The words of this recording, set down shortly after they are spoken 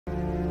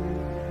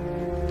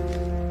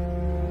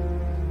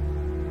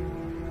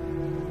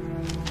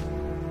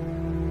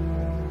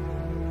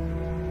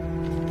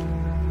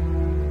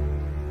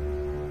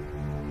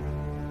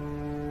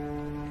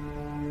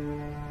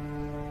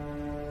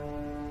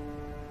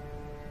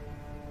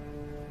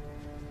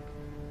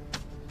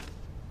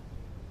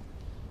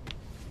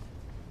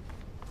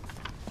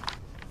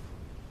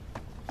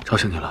吵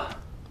醒你了。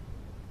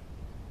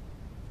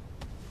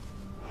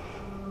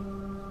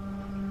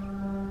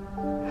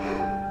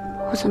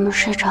我怎么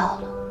睡着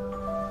了？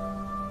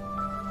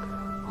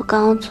我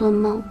刚刚做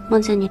梦，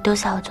梦见你丢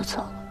下我就走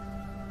了。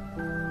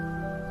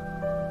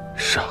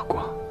傻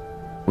瓜，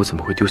我怎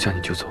么会丢下你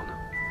就走呢？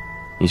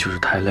你就是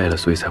太累了，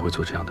所以才会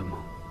做这样的梦。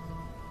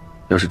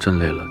要是真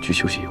累了，去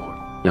休息一会儿，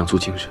养足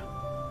精神。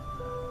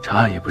查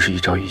案也不是一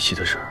朝一夕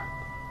的事儿。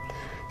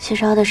西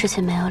昭的事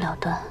情没有了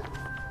断，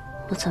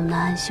我怎么能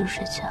安心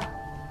睡觉？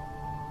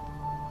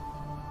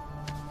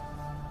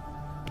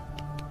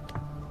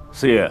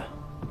四爷，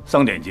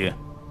桑典籍，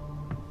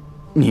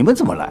你们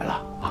怎么来了？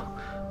啊，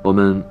我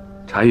们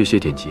查阅些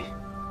典籍，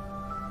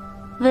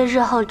为日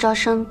后招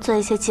生做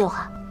一些计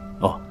划。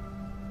哦，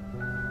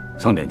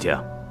桑典籍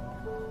啊，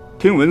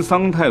听闻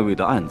桑太尉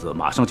的案子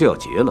马上就要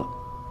结了，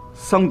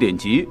桑典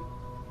籍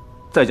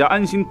在家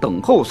安心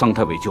等候桑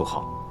太尉就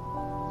好。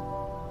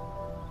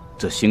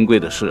这新贵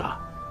的事啊，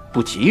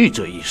不急于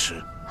这一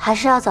时，还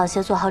是要早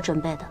些做好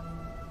准备的。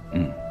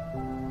嗯。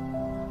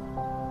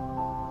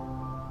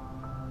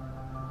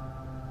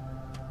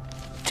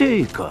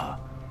这个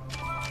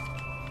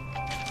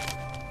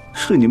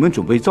是你们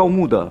准备招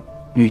募的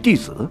女弟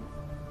子？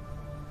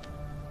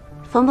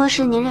冯博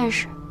士，您认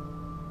识？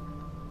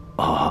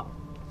啊，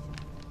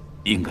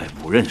应该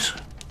不认识。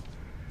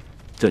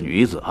这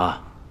女子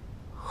啊，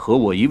和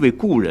我一位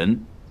故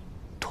人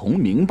同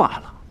名罢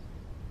了。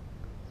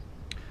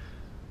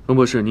冯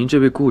博士，您这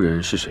位故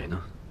人是谁呢？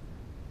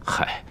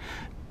嗨，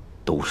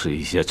都是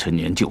一些陈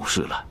年旧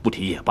事了，不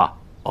提也罢。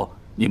哦，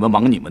你们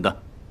忙你们的，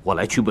我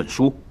来取本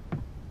书。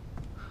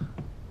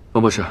冯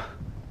博士，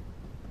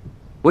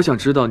我想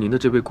知道您的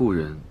这位故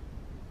人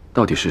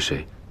到底是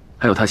谁，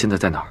还有他现在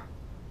在哪儿？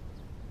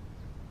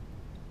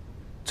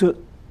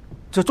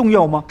这重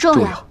要吗？重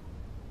要。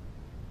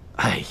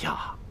哎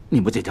呀，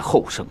你们这些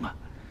后生啊，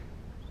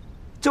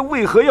这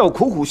为何要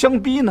苦苦相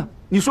逼呢？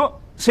你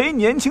说谁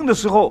年轻的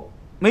时候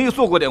没有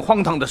做过点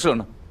荒唐的事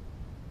呢？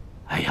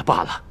哎呀，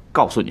罢了，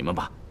告诉你们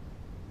吧，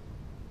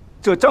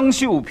这张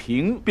秀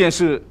萍便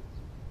是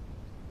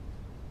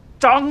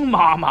张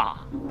妈妈。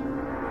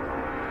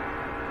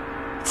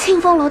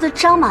庆丰楼的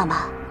张妈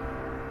妈。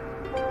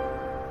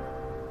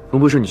冯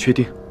博士，你确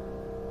定？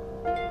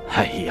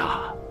哎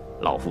呀，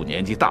老夫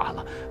年纪大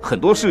了，很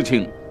多事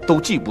情都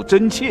记不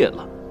真切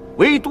了，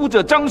唯独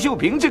这张秀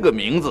萍这个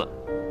名字，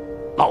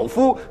老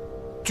夫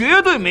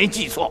绝对没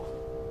记错。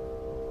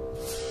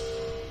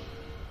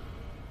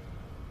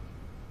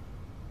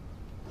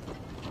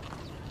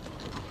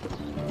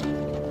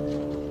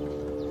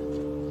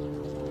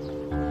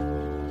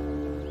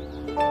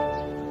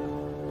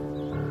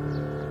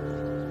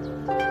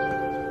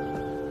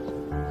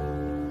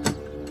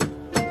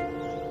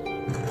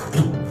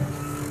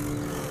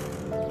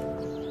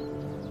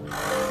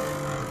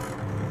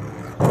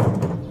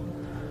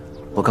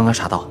我刚刚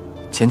查到，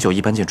钱九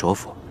一搬进卓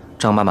府，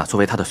张妈妈作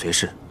为她的随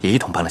侍，也一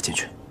同搬了进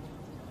去。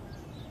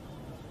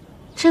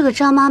这个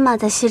张妈妈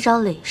在西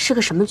昭里是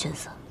个什么角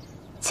色？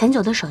钱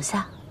九的手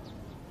下？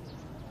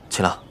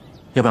齐郎，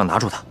要不要拿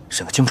住她，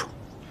审个清楚？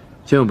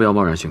千万不要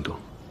贸然行动，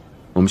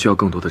我们需要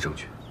更多的证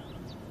据。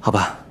好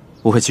吧，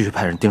我会继续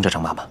派人盯着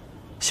张妈妈，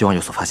希望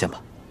有所发现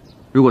吧。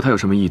如果她有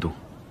什么异动，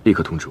立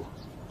刻通知我。